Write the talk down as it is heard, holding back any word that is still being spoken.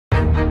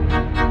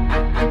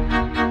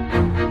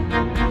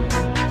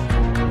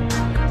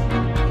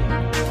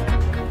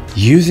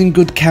Using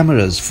good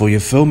cameras for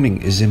your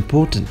filming is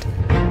important.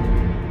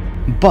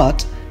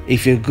 But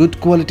if your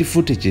good quality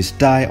footages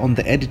die on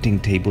the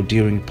editing table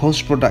during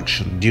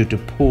post-production due to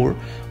poor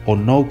or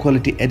no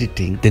quality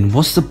editing, then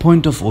what's the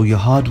point of all your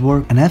hard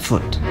work and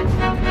effort?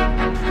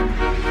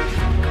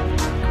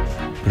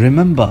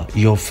 Remember,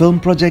 your film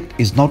project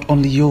is not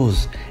only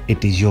yours,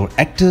 it is your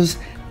actors,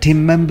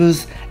 team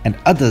members and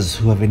others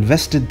who have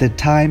invested their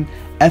time,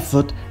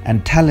 effort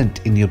and talent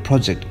in your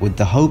project with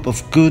the hope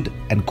of good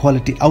and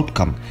quality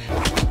outcome.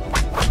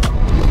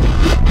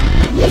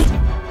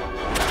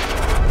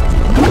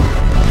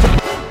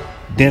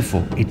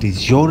 Therefore, it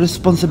is your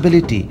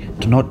responsibility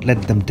to not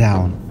let them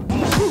down.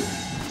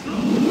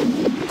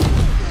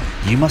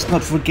 You must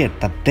not forget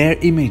that their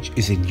image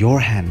is in your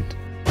hand.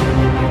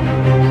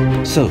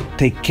 So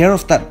take care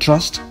of that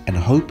trust and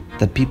hope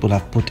that people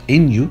have put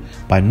in you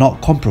by not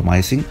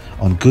compromising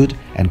on good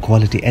and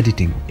quality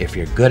editing. If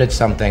you're good at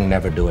something,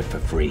 never do it for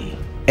free.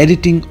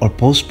 Editing or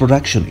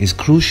post-production is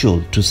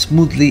crucial to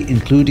smoothly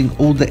including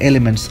all the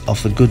elements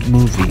of a good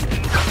movie.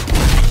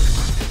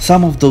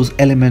 Some of those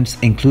elements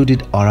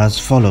included are as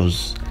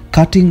follows.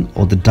 Cutting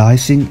or the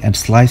dicing and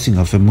slicing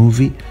of a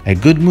movie. A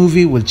good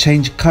movie will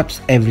change cuts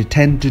every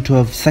 10 to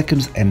 12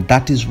 seconds, and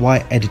that is why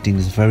editing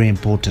is very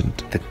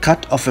important. The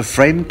cut of a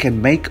frame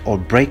can make or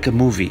break a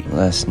movie.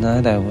 Last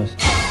night I was...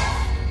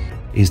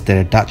 Is there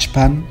a Dutch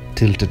pan,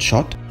 tilted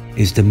shot?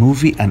 Is the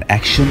movie an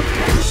action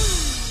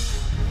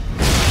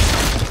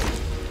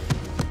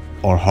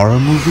or horror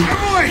movie?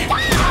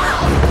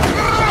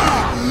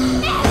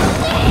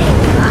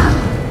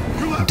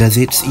 Does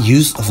its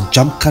use of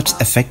jump cuts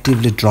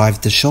effectively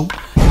drive the show?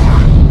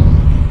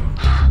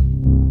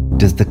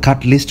 Does the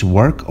cut list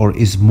work or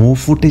is more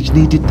footage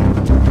needed?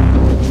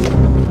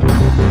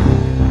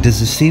 Does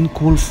the scene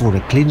call for a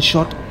clean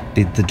shot?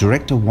 Did the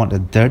director want a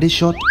dirty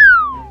shot?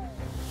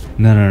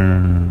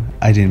 No,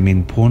 I didn't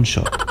mean porn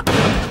shot.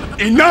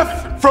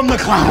 Enough from the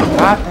clown!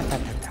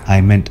 I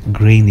meant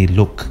grainy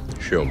look.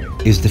 Show me.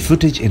 Is the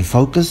footage in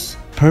focus,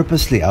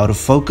 purposely out of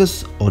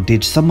focus, or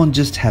did someone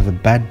just have a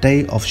bad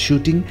day of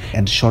shooting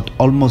and shot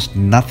almost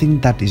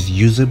nothing that is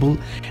usable?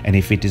 And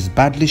if it is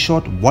badly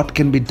shot, what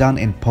can be done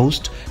in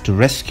post to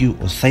rescue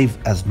or save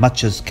as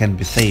much as can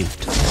be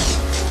saved?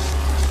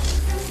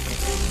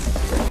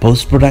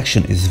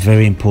 Post-production is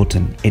very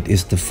important. It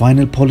is the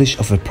final polish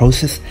of a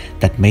process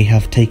that may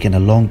have taken a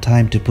long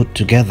time to put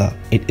together.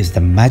 It is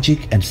the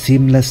magic and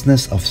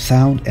seamlessness of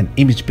sound and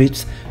image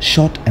bits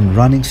shot and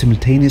running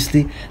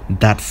simultaneously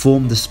that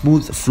form the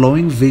smooth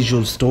flowing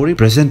visual story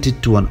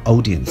presented to an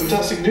audience.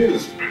 Fantastic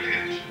news.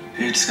 Brilliant.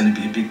 It's gonna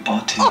be a big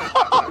party.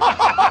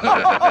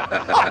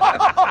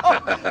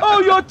 Oh,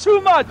 you're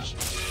too much!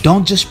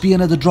 Don't just be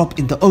another drop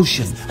in the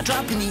ocean. A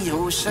drop in the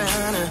ocean,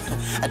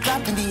 a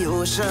drop in the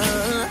ocean.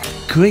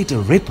 Create a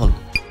ripple.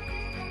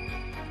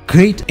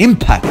 Create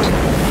impact.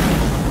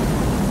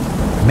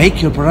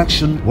 Make your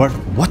production worth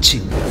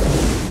watching.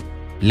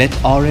 Let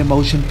RM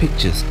Motion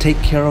Pictures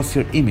take care of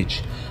your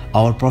image.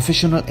 Our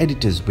professional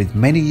editors with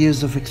many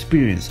years of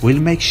experience will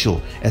make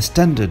sure a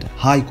standard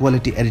high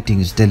quality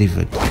editing is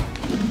delivered.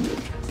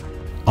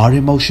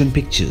 RM Motion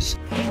Pictures.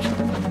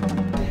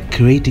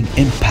 Creating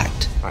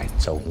impact.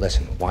 Alright, so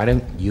listen, why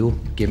don't you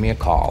give me a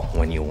call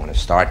when you want to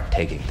start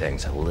taking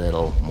things a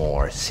little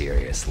more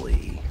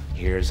seriously.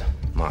 Here's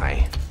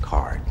my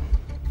card.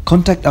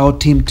 Contact our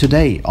team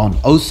today on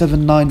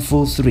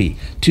 07943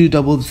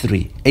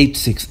 233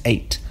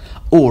 868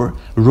 or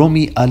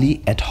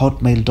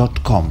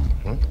romiali@hotmail.com.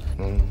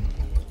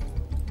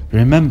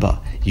 Remember,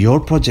 your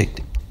project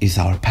is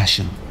our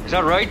passion. Is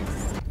that right?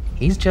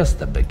 He's just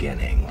the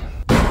beginning.